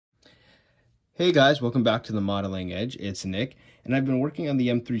Hey guys, welcome back to the Modeling Edge. It's Nick, and I've been working on the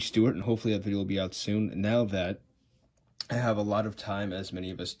M3 Stuart, and hopefully that video will be out soon. Now that I have a lot of time, as many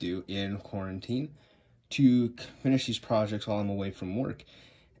of us do, in quarantine, to finish these projects while I'm away from work.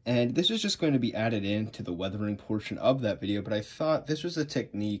 And this is just going to be added in to the weathering portion of that video, but I thought this was a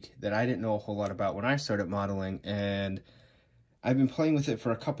technique that I didn't know a whole lot about when I started modeling, and I've been playing with it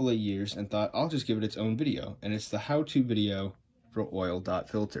for a couple of years and thought I'll just give it its own video. And it's the how-to video for oil dot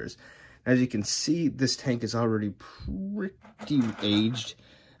filters. As you can see, this tank is already pretty aged.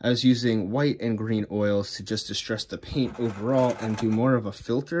 I was using white and green oils to just distress the paint overall and do more of a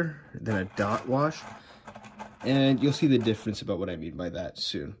filter than a dot wash. And you'll see the difference about what I mean by that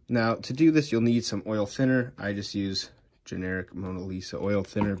soon. Now, to do this, you'll need some oil thinner. I just use generic Mona Lisa oil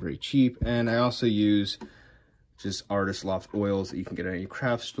thinner, very cheap. And I also use just Artist Loft oils that you can get at any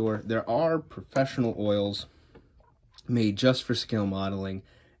craft store. There are professional oils made just for scale modeling.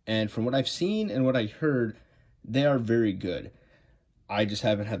 And from what I've seen and what I heard, they are very good. I just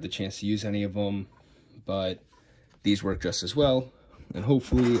haven't had the chance to use any of them, but these work just as well. And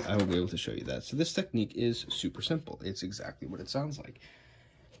hopefully I will be able to show you that. So this technique is super simple. It's exactly what it sounds like.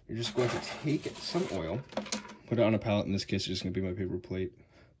 You're just going to take some oil, put it on a palette. In this case, it's just going to be my paper plate,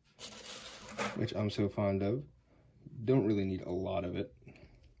 which I'm so fond of. Don't really need a lot of it.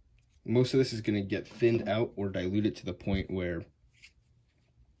 Most of this is going to get thinned out or diluted to the point where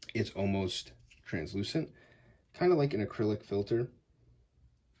it's almost translucent, kind of like an acrylic filter.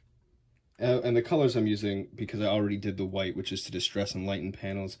 And the colors I'm using, because I already did the white, which is to distress and lighten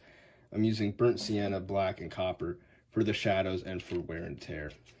panels, I'm using burnt sienna, black, and copper for the shadows and for wear and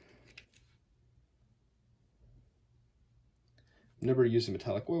tear. Never used a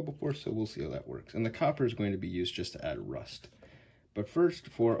metallic oil before, so we'll see how that works. And the copper is going to be used just to add rust. But first,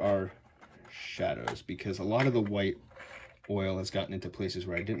 for our shadows, because a lot of the white oil has gotten into places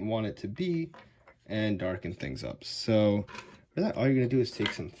where I didn't want it to be and darken things up. So for that, all you're going to do is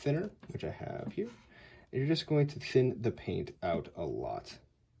take some thinner, which I have here, and you're just going to thin the paint out a lot.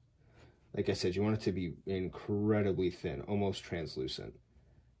 Like I said, you want it to be incredibly thin, almost translucent,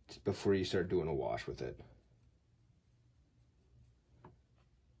 before you start doing a wash with it.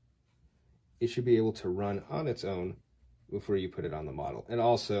 It should be able to run on its own before you put it on the model. And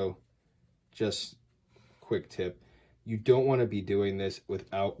also, just quick tip, you don't want to be doing this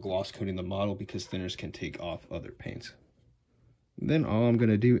without gloss coating the model, because thinners can take off other paints. Then all I'm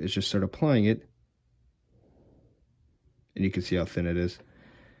going to do is just start applying it, and you can see how thin it is,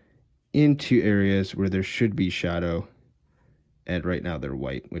 into areas where there should be shadow, and right now they're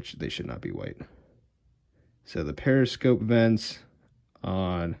white, which they should not be white. So the periscope vents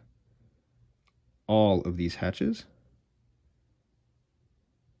on all of these hatches,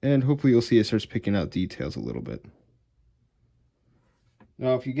 and hopefully you'll see it starts picking out details a little bit.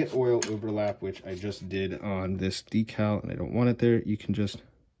 Now, if you get oil overlap, which I just did on this decal, and I don't want it there, you can just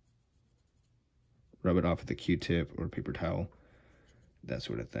rub it off with a Q-tip or a paper towel, that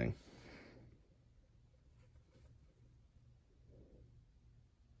sort of thing.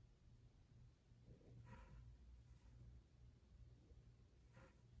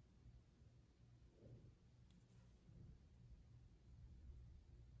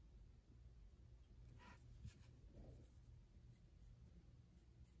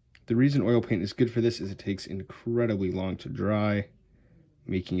 The reason oil paint is good for this is it takes incredibly long to dry,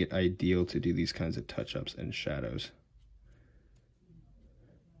 making it ideal to do these kinds of touch-ups and shadows.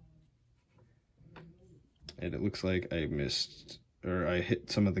 And it looks like I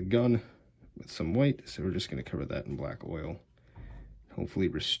hit some of the gun with some white, so we're just going to cover that in black oil. Hopefully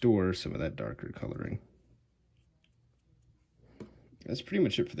restore some of that darker coloring. That's pretty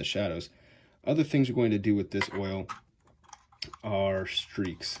much it for the shadows. Other things we're going to do with this oil are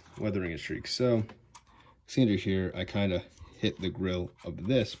streaks, weathering and streaks. So see under here, I kind of hit the grill of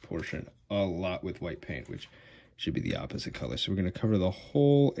this portion a lot with white paint, which should be the opposite color. So we're going to cover the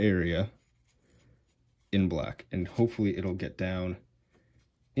whole area in black, and hopefully it'll get down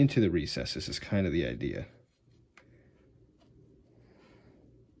into the recesses is kind of the idea.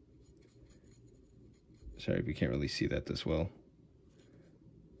 Sorry if you can't really see that this well.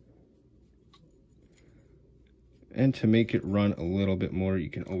 And to make it run a little bit more, you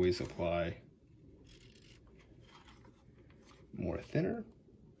can always apply more thinner.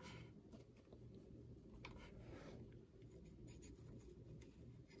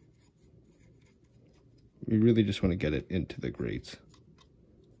 We really just want to get it into the grates.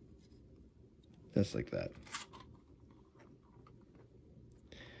 Just like that.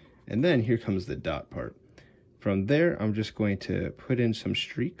 And then here comes the dot part. From there, I'm just going to put in some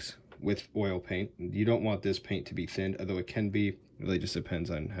streaks with oil paint. You don't want this paint to be thinned, although it can be. It really just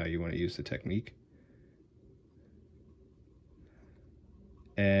depends on how you want to use the technique.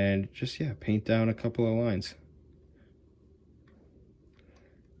 And just, yeah, paint down a couple of lines.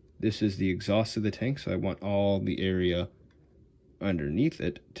 This is the exhaust of the tank, so I want all the area underneath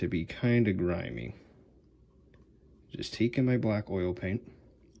it to be kind of grimy. Just taking my black oil paint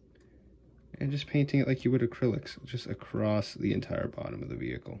and just painting it like you would acrylics, just across the entire bottom of the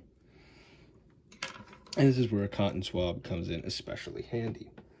vehicle. And this is where a cotton swab comes in especially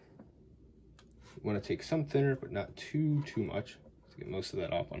handy. You want to take some thinner, but not too much, to get most of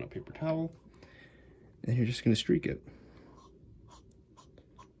that off on a paper towel. And you're just going to streak it.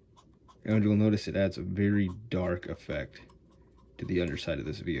 And you'll notice it adds a very dark effect to the underside of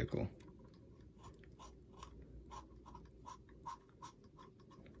this vehicle.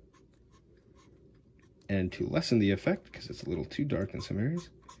 And to lessen the effect, because it's a little too dark in some areas,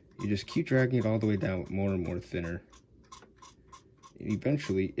 you just keep dragging it all the way down with more and more thinner. And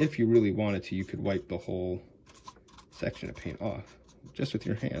eventually, if you really wanted to, you could wipe the whole section of paint off, just with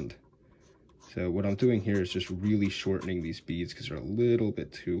your hand. So what I'm doing here is just really shortening these beads because they're a little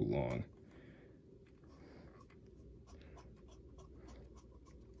bit too long.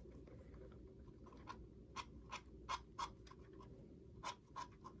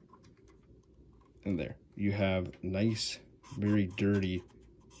 And there, you have nice, very dirty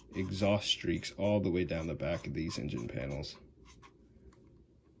exhaust streaks all the way down the back of these engine panels.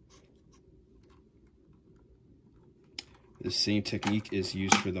 The same technique is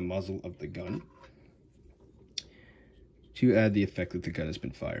used for the muzzle of the gun to add the effect that the gun has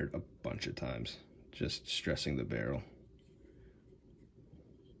been fired a bunch of times, just stressing the barrel.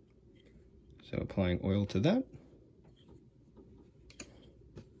 So applying oil to that.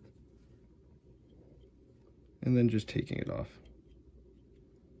 And then just taking it off.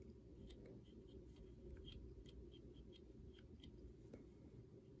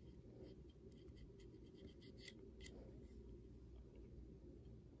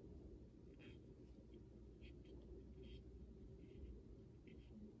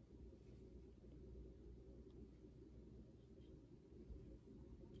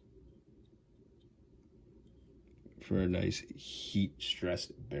 For a nice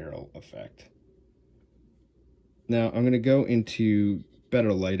heat-stressed barrel effect. Now, I'm going to go into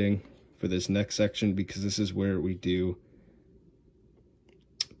better lighting for this next section because this is where we do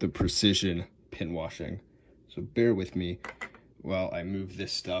the precision pin washing. So bear with me while I move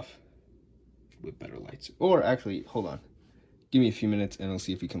this stuff with better lights. Or actually, hold on. Give me a few minutes and I'll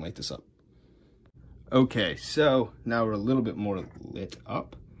see if we can light this up. Okay, so now we're a little bit more lit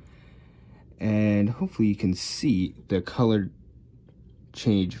up. And hopefully you can see the color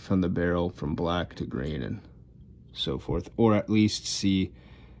change from the barrel from black to green and so forth, or at least see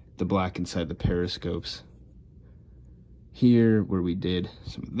the black inside the periscopes here where we did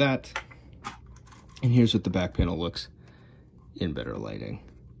some of that. And here's what the back panel looks in better lighting.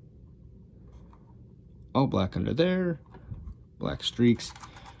 All black under there, black streaks.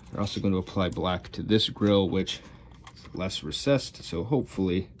 We're also going to apply black to this grille, which is less recessed, so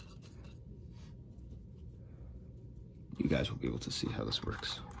hopefully you guys will be able to see how this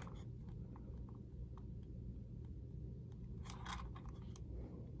works.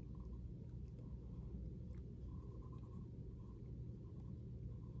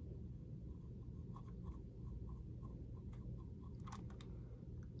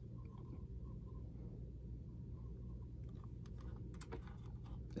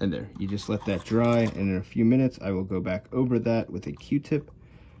 And there, you just let that dry, and in a few minutes I will go back over that with a Q-tip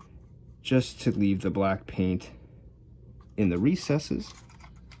just to leave the black paint in the recesses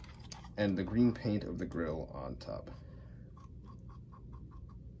and the green paint of the grille on top.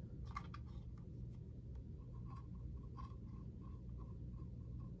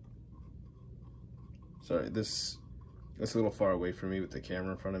 Sorry, this is a little far away from me with the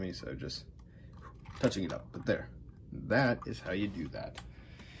camera in front of me, so just touching it up, but there. That is how you do that.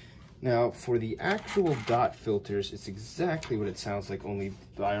 Now, for the actual dot filters, it's exactly what it sounds like, only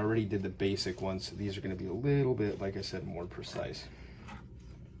I already did the basic ones, so these are going to be a little bit, like I said, more precise.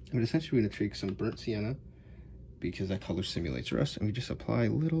 But essentially, we're going to take some burnt sienna, because that color simulates rust, and we just apply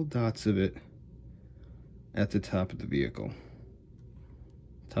little dots of it at the top of the vehicle.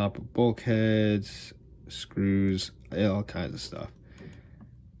 Top of bulkheads, screws, all kinds of stuff.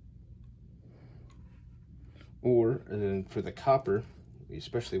 Or, and then for the copper, we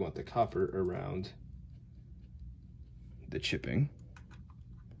especially want the copper around the chipping.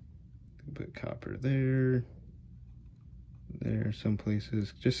 Put copper there, some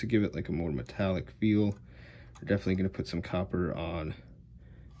places, just to give it like a more metallic feel. We're definitely going to put some copper on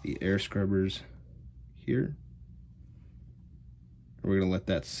the air scrubbers here. We're gonna let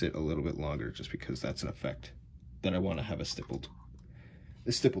that sit a little bit longer just because that's an effect that I want to have a stippled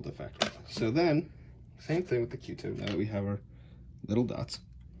effect. So then, same thing with the Q-tip. Now that we have our little dots,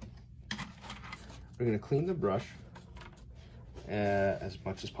 we're gonna clean the brush as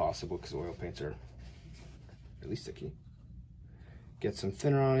much as possible because oil paints are really sticky. Get some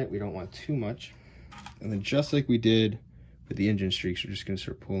thinner on it. We don't want too much. And then just like we did with the engine streaks, we're just gonna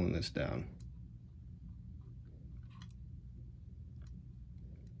start pulling this down.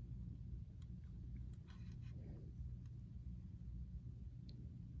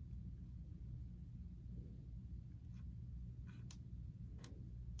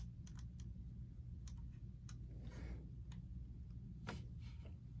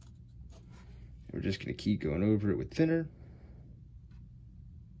 We're just gonna keep going over it with thinner.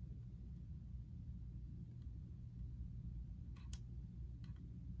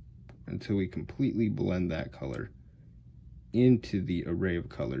 Until we completely blend that color into the array of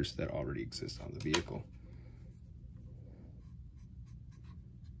colors that already exist on the vehicle.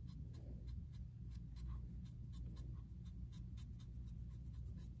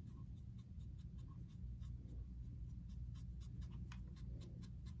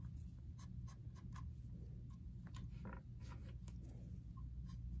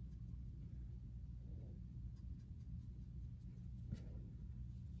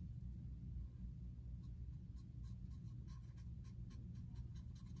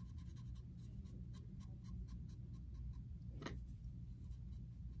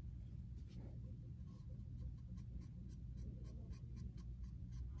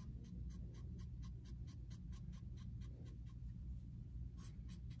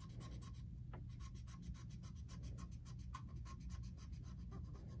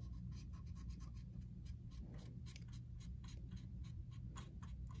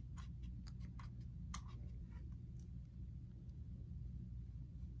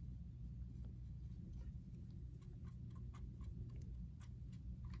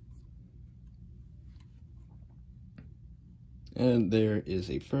 And there is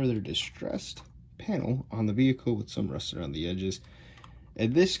a further distressed panel on the vehicle with some rust around the edges.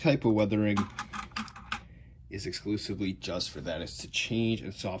 And this type of weathering is exclusively just for that. It's to change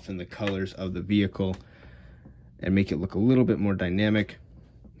and soften the colors of the vehicle and make it look a little bit more dynamic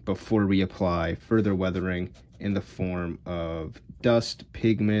before we apply further weathering in the form of dust,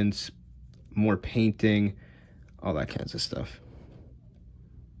 pigments, more painting, all that kinds of stuff.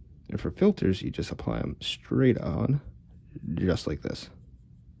 And for filters, you just apply them straight on, just like this.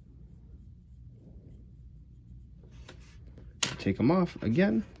 Take them off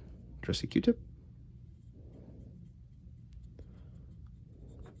again, trusty Q-tip.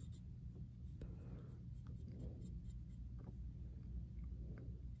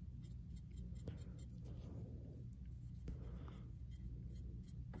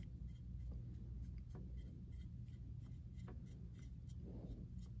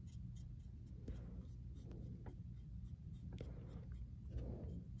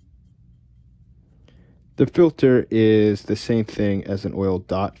 The filter is the same thing as an oil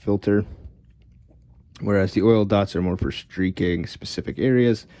dot filter, whereas the oil dots are more for streaking specific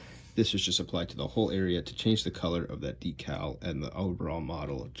areas. This is just applied to the whole area to change the color of that decal and the overall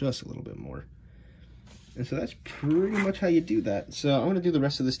model just a little bit more. And so that's pretty much how you do that. So I'm going to do the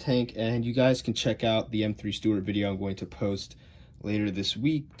rest of this tank, and you guys can check out the M3 Stewart video I'm going to post later this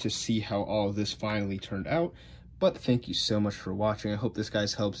week to see how all of this finally turned out. But thank you so much for watching. I hope this,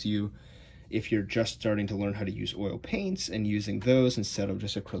 guys, helps you if you're just starting to learn how to use oil paints and using those instead of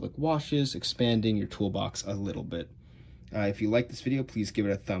just acrylic washes, expanding your toolbox a little bit. If you like this video, please give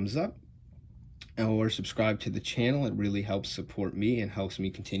it a thumbs up or subscribe to the channel. It really helps support me and helps me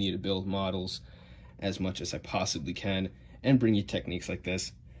continue to build models as much as I possibly can and bring you techniques like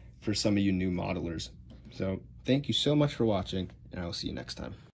this for some of you new modelers. So thank you so much for watching, and I will see you next time.